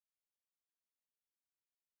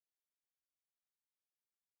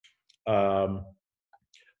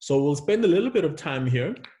So we'll spend a little bit of time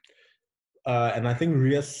here. And I think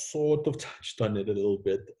Ria sort of touched on it a little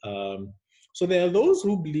bit. So there are those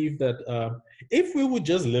who believe that if we would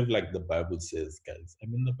just live like the Bible says, guys, I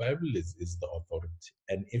mean, the Bible is the authority.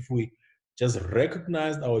 And if we just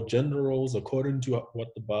recognized our gender roles according to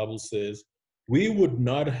what the Bible says, we would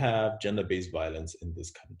not have gender-based violence in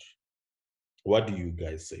this country. What do you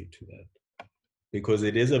guys say to that? Because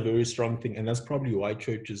it is a very strong thing. And that's probably why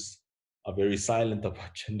churches are very silent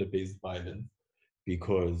about gender-based violence,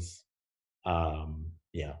 because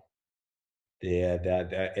yeah, there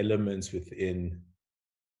are elements within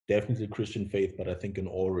definitely Christian faith, but I think in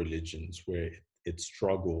all religions where it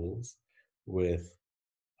struggles with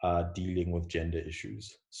dealing with gender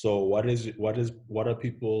issues. So what are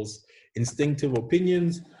people's instinctive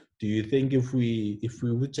opinions? Do you think if we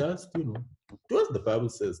would just, do as the Bible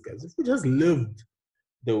says, guys, if we just lived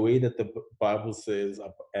the way that the Bible says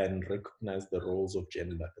and recognize the roles of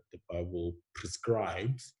gender that the Bible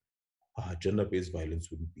prescribes, gender-based violence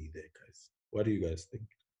wouldn't be there, guys. What do you guys think?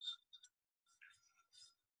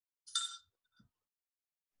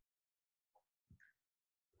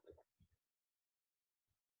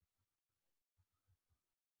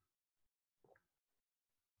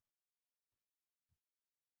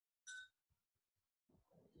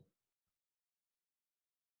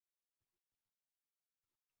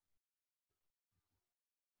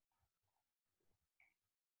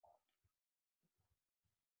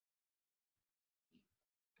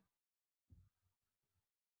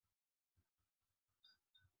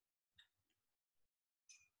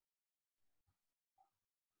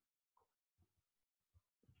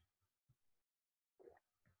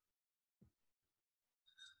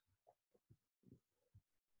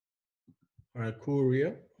 All right, cool,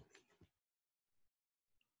 Ria.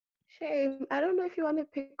 Shame. I don't know if you want to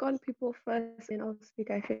pick on people first and I'll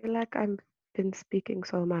speak. I feel like I've been speaking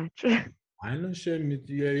so much. I know, Shame,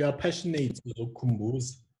 you're passionate,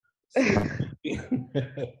 Kumbuz. So,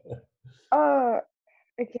 Oh,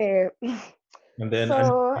 okay. and then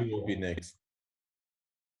So, you will be next.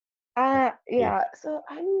 yeah, so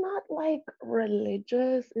I'm not like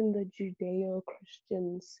religious in the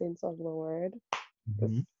Judeo-Christian sense of the word.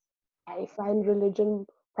 Mhm. I find religion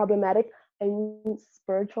problematic. And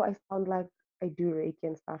spiritual, I sound like I do Reiki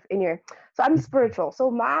and stuff. Anyway, so I'm spiritual. So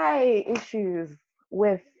my issues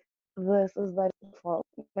with this is that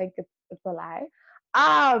like it's a lie.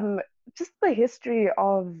 Just the history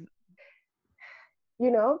of,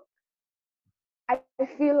 you know, I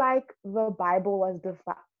feel like the Bible was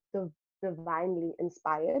divinely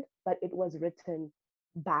inspired, but it was written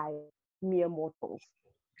by mere mortals.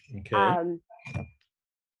 Okay. Um,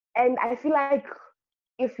 and I feel like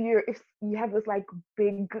if you have this like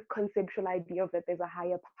big conceptual idea of that there's a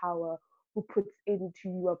higher power who puts into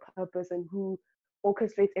you a purpose and who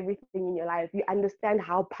orchestrates everything in your life, you understand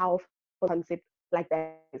how powerful a concept like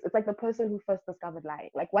that is. It's like the person who first discovered lying.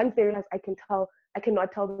 Like once they realize I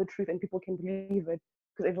cannot tell the truth and people can believe it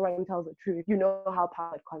because everyone tells the truth, you know how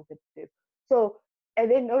powerful that concept is. So,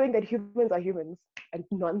 and then knowing that humans are humans and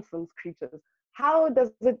nonsense creatures, how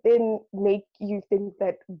does it then make you think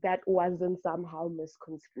that that wasn't somehow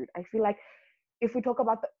misconstrued? I feel like if we talk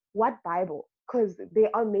about what Bible, because there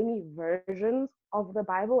are many versions of the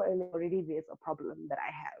Bible, and already there's a problem that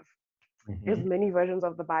I have. There's many versions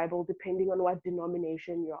of the Bible depending on what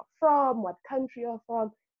denomination you're from, what country you're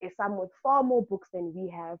from. There's some with far more books than we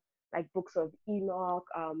have, like books of Enoch,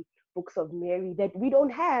 books of Mary, that we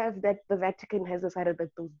don't have, that the Vatican has decided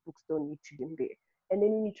that those books don't need to be in there. And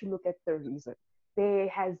then you need to look at the reason. There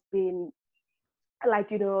has been, like,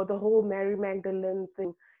 the whole Mary Magdalene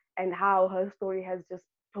thing and how her story has just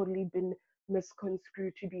totally been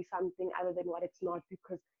misconstrued to be something other than what it's not,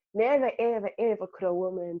 because never, ever, ever could a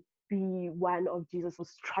woman be one of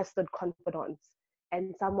Jesus' trusted confidants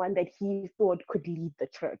and someone that he thought could lead the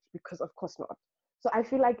church, because of course not. So I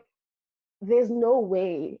feel like there's no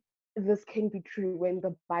way this can be true when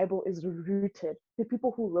the Bible is rooted. The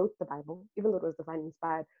people who wrote the Bible, even though it was divinely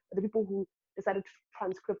inspired, but the people who decided to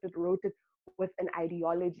transcript it wrote it with an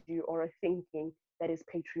ideology or a thinking that is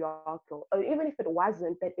patriarchal. Or even if it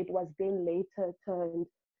wasn't, that it was then later turned,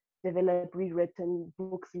 developed, rewritten,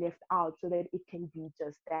 books left out so that it can be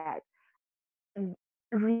just that.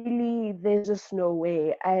 Really, there's just no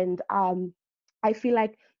way. And I feel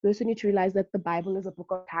like we also need to realize that the Bible is a book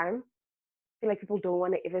of time. Feel like people don't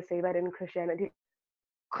want to ever say that in Christianity,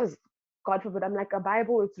 because God forbid, I'm like, a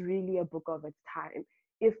Bible, it's really a book of its time.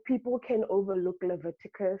 If people can overlook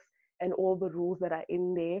Leviticus and all the rules that are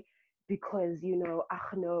in there because,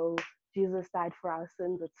 ach no, Jesus died for our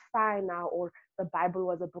sins, it's fine now, or the Bible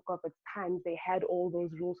was a book of its times. They had all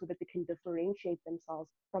those rules so that they can differentiate themselves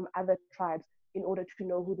from other tribes in order to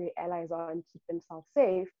know who their allies are and keep themselves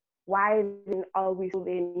safe. Why then are we still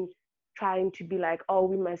then trying to be like, oh,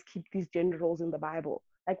 we must keep these gender roles in the Bible?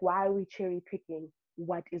 Like, why are we cherry picking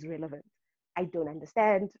what is relevant? I don't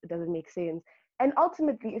understand. It doesn't make sense. And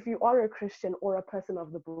ultimately, if you are a Christian or a person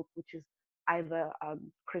of the book, which is either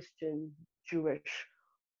Christian, Jewish,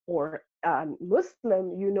 or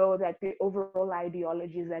Muslim, you know that the overall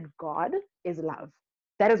ideology is that God is love.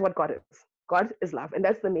 That is what God is. God is love. And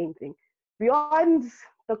that's the main thing. Beyond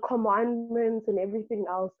the commandments and everything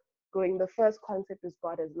else going, the first concept is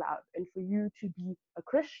God is love. And for you to be a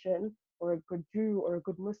Christian or a good Jew or a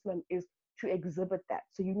good Muslim is to exhibit that.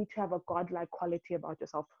 So you need to have a godlike quality about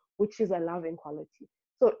yourself, which is a loving quality.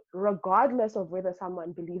 So regardless of whether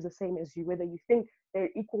someone believes the same as you, whether you think they're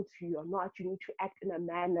equal to you or not, you need to act in a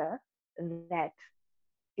manner that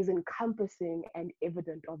is encompassing and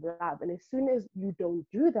evident of love. And as soon as you don't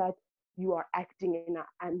do that, you are acting in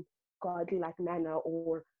an ungodly like manner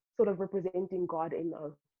or sort of representing God in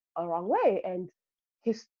a wrong way. And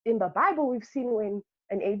in the Bible, we've seen when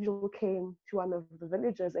an angel came to one of the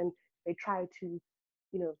villagers and they tried to,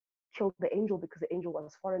 kill the angel because the angel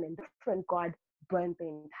was foreign and different. God burned the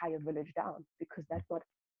entire village down because that's not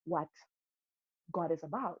what God is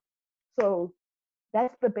about. So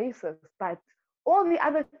that's the basis. But all the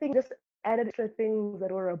other things just added extra things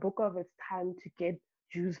that were a book of its time to get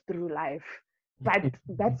Jews through life. But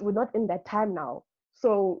we're not in that time now.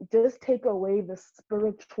 So just take away the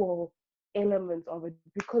spiritual elements of it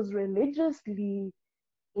because religiously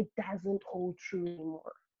it doesn't hold true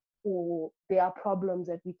anymore. Or there are problems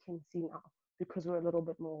that we can see now because we're a little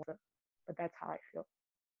bit more. But that's how I feel.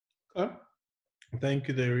 Okay. Thank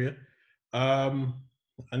you, Daria. And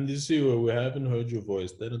you see, we haven't heard your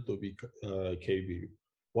voice. Then it'll be KB.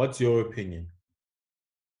 What's your opinion?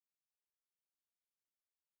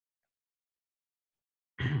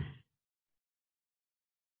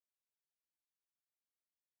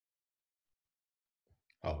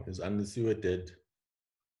 Oh, is Andisiwe dead?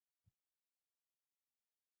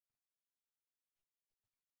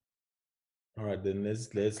 All right, then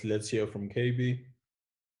let's hear from KB.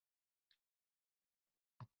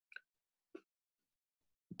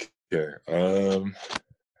 Okay.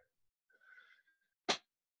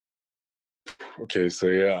 Okay. So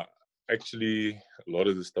yeah, actually, a lot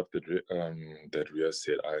of the stuff that Ria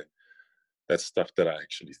said, that's stuff that I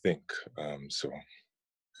actually think. So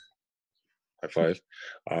high five.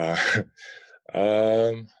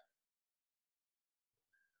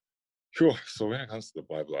 Sure. So when it comes to the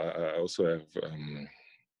Bible, I also have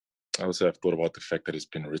thought about the fact that it's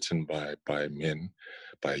been written by men,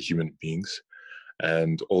 by human beings,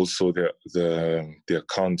 and also the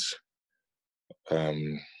accounts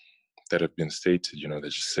that have been stated. They're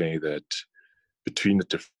just saying that between the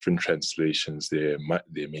different translations, there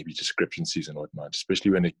may be discrepancies and whatnot,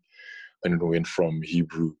 especially when it went from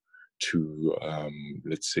Hebrew to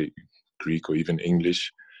let's say Greek or even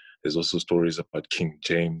English. There's also stories about King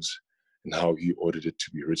James and how he ordered it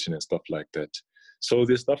to be written and stuff like that. So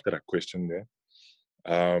there's stuff that I question there.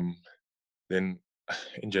 Then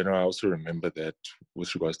in general, I also remember that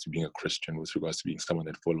with regards to being a Christian, with regards to being someone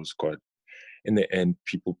that follows God, in the end,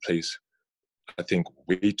 people place, I think,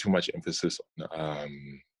 way too much emphasis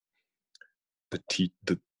on the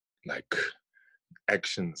like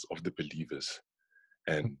actions of the believers,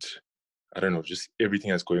 and I don't know, just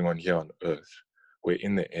everything that's going on here on earth, where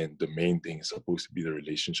in the end, the main thing is supposed to be the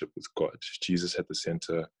relationship with God. Jesus at the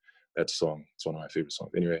center, that song, it's one of my favorite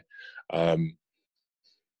songs. Anyway,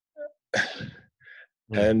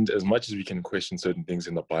 and as much as we can question certain things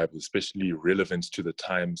in the Bible, especially relevant to the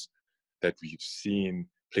times that we've seen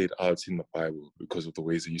played out in the Bible because of the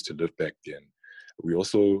ways they used to live back then, we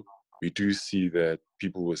do see that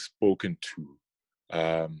people were spoken to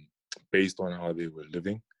based on how they were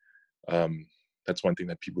living. That's one thing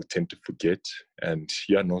that people tend to forget. And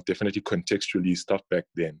yeah, no, definitely contextually stuff back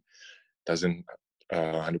then doesn't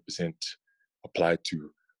 100% apply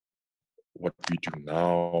to what we do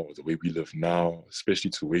now, or the way we live now, especially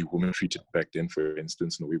to the way women were treated back then, for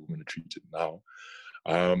instance, and the way women are treated now.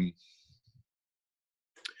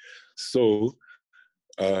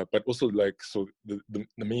 But also the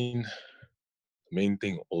main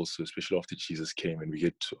thing also, especially after Jesus came, and we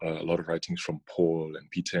get a lot of writings from Paul and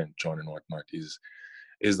Peter and John and whatnot, is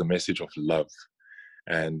the message of love.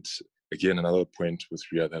 And again, another point with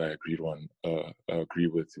Ria that I agree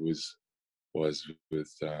with was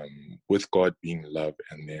with God being love,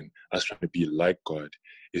 and then us trying to be like God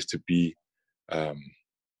is to be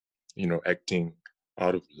acting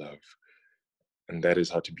out of love. and that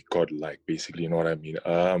is how to be godlike, basically, you know what I mean?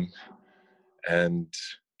 And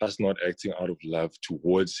us not acting out of love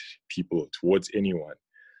towards people, towards anyone,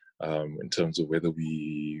 in terms of whether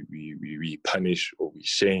we punish or we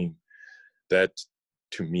shame. That,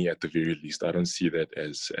 to me, at the very least, I don't see that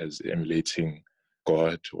as emulating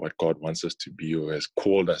God, what God wants us to be, or has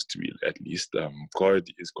called us to be, at least. God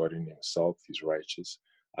is God in himself. He's righteous.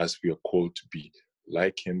 Us, we are called to be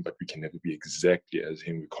like him, but we can never be exactly as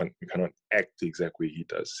him. We cannot act the exact way he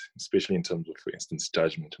does, especially in terms of, for instance,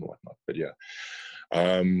 judgment and whatnot. But yeah,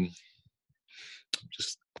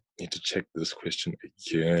 just need to check this question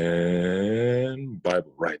again.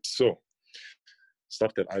 Bible, right? So,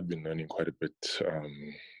 stuff that I've been learning quite a bit,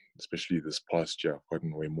 especially this past year. I've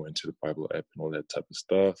gotten way more into the Bible app and all that type of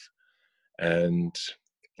stuff. And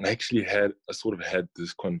I actually had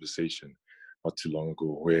this conversation not too long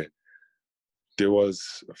ago where there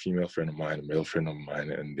was a female friend of mine, a male friend of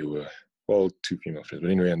mine, and they were, well, two female friends,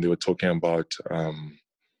 but anyway, and they were talking about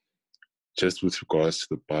just with regards to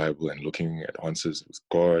the Bible and looking at answers with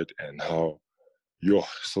God and how,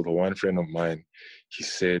 so the one friend of mine, he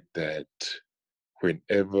said that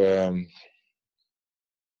whenever,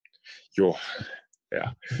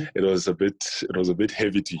 it was a bit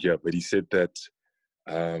heavy to hear, but he said that,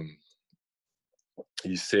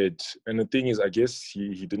 and the thing is, I guess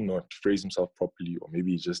he did not phrase himself properly, or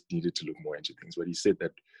maybe he just needed to look more into things, but he said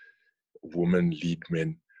that women lead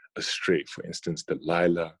men astray. For instance,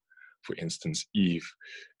 Delilah, for instance, Eve.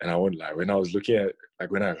 And I won't lie, when I was looking at,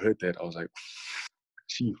 like, when I heard that, I was like,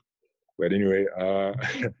 chief. But anyway,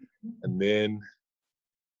 and then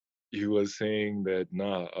he was saying that,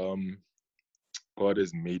 God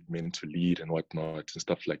has made men to lead and whatnot and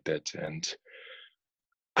stuff like that. And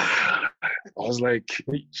I was like,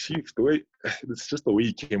 hey, chief, it's just the way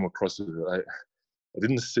he came across it. I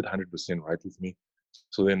didn't sit 100% right with me.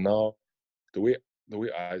 So then now, the way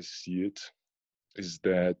I see it is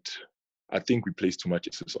that I think we place too much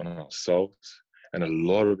emphasis on ourselves and a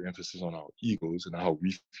lot of emphasis on our egos and how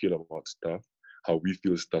we feel about stuff, how we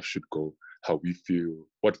feel stuff should go, what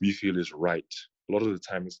we feel is right. A lot of the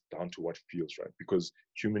time it's down to what feels right, because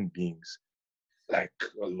human beings, like,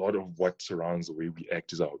 a lot of what surrounds the way we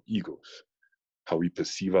act is our egos, how we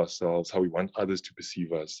perceive ourselves, how we want others to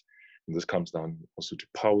perceive us. And this comes down also to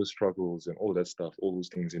power struggles and all that stuff, all those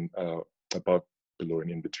things in above, below,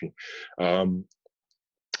 and in between.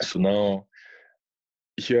 So now,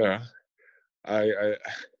 here, I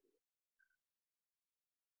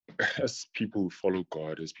as people who follow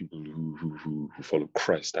God, as people who follow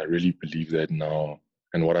Christ, I really believe that now,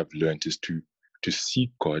 and what I've learned is to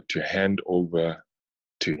seek God, to hand over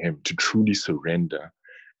to him, to truly surrender,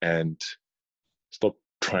 and stop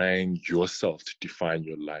trying yourself to define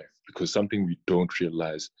your life. Because something we don't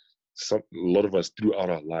realize, a lot of us throughout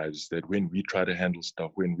our lives, that when we try to handle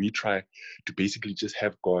stuff, when we try to basically just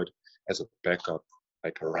have God as a backup,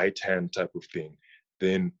 like a right hand type of thing,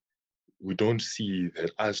 then we don't see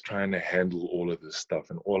that us trying to handle all of this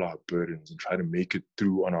stuff and all our burdens and try to make it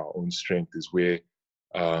through on our own strength is where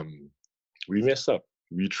we mess up.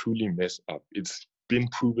 We truly mess up. It's been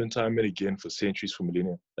proven time and again for centuries, for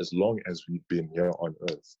millennia, as long as we've been here on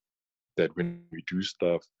earth, that when we do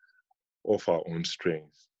stuff off our own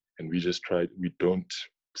strength and we don't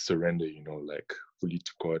surrender, like, fully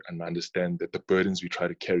to God, and understand that the burdens we try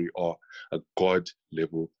to carry are a God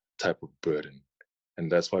level type of burden. And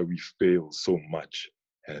that's why we fail so much.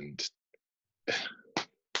 And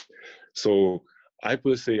so I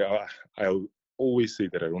per se, I'll always say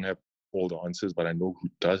that I don't have all the answers, but I know who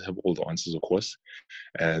does have all the answers, of course.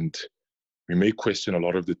 And we may question a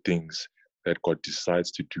lot of the things that God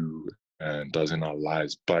decides to do and does in our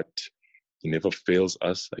lives, but he never fails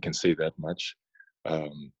us. I can say that much. I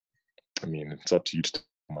mean, it's up to you to take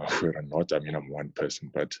my word or not. I mean, I'm one person,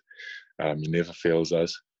 but he never fails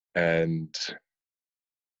us. And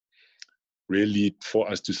really, for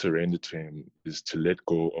us to surrender to him is to let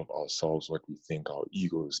go of ourselves, what we think, our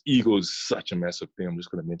egos. Ego is such a massive thing. I'm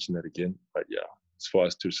just going to mention that again. But yeah, it's for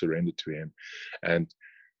us to surrender to him.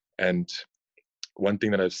 And one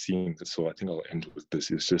thing that I've seen, so I think I'll end with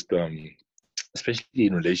this, is just, especially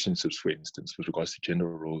in relationships, for instance, with regards to gender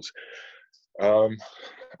roles. I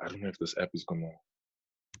don't know if this app is going to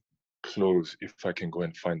close, if I can go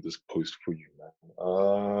and find this post for you,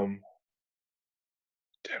 man.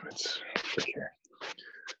 Damn it. Okay.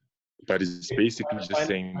 But it's basically just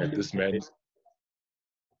saying that this man...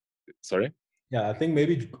 Sorry? Yeah, I think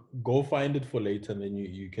maybe go find it for later, and then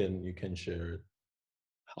you can share it.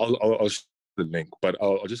 I'll share the link, but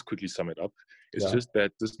I'll just quickly sum it up. It's just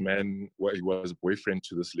that this man, he was a boyfriend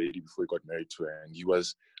to this lady before he got married to her, and he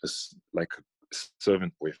was like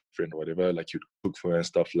servant boyfriend or whatever, like you'd cook for her and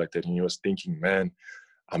stuff like that. And he was thinking, man,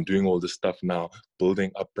 I'm doing all this stuff now,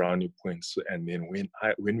 building up brownie points. And then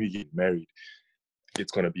when we get married,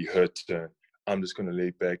 it's going to be her turn. I'm just going to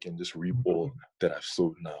lay back and just reap all that I've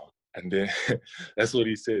sowed now. And then that's what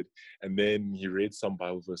he said. And then he read some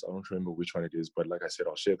Bible verse. I don't remember which one it is, but like I said,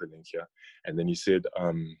 I'll share the link here. And then he said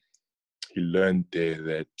he learned there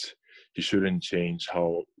that he shouldn't change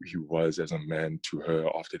how he was as a man to her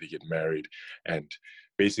after they get married. And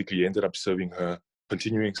basically he ended up serving her,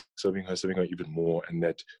 continuing serving her even more. And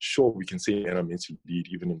that, sure, we can say men are meant to lead,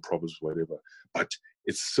 even in Proverbs, whatever, but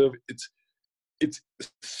it's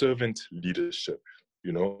servant leadership,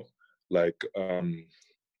 you know, like,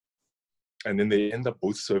 and then they end up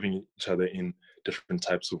both serving each other in different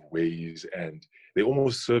types of ways, and they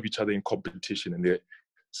almost serve each other in competition, and they're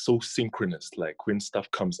so synchronous. Like when stuff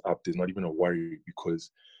comes up, there's not even a worry because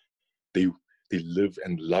they live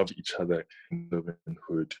and love each other in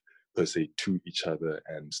servanthood per se to each other,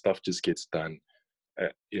 and stuff just gets done.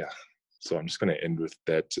 Yeah. So I'm just gonna end with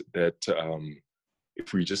that.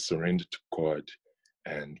 If we just surrender to God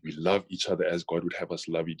and we love each other as God would have us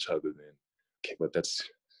love each other, then okay. But that's,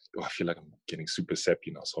 I feel like I'm getting super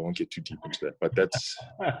sappy now, so I won't get too deep into that. But that's,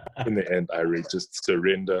 in the end, I really just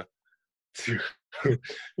surrender to,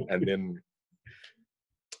 and then,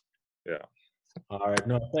 yeah. All right,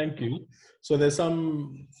 no, thank you. So there's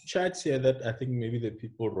some chats here that I think maybe the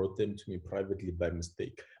people wrote them to me privately by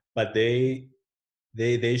mistake, but they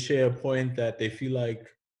share a point that they feel like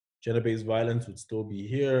gender-based violence would still be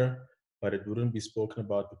here, but it wouldn't be spoken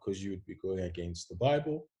about because you would be going against the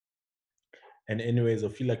Bible. And anyways, I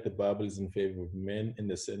feel like the Bible is in favor of men in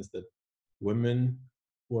the sense that women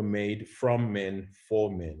were made from men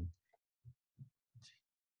for men.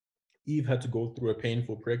 Eve had to go through a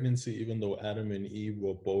painful pregnancy, even though Adam and Eve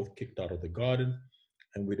were both kicked out of the garden.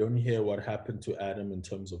 And we don't hear what happened to Adam in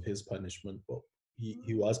terms of his punishment. Well,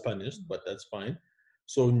 he was punished, but that's fine.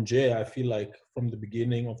 So in J, I feel like from the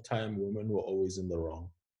beginning of time, women were always in the wrong.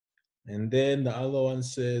 And then the other one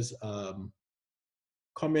says,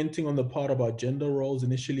 commenting on the part about gender roles,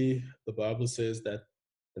 initially the Bible says that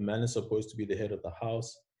the man is supposed to be the head of the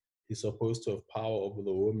house. He's supposed to have power over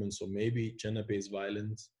the woman. So maybe gender-based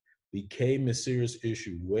violence became a serious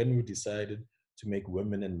issue when we decided to make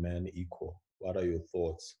women and men equal. What are your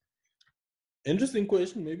thoughts? Interesting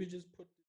question. Maybe just put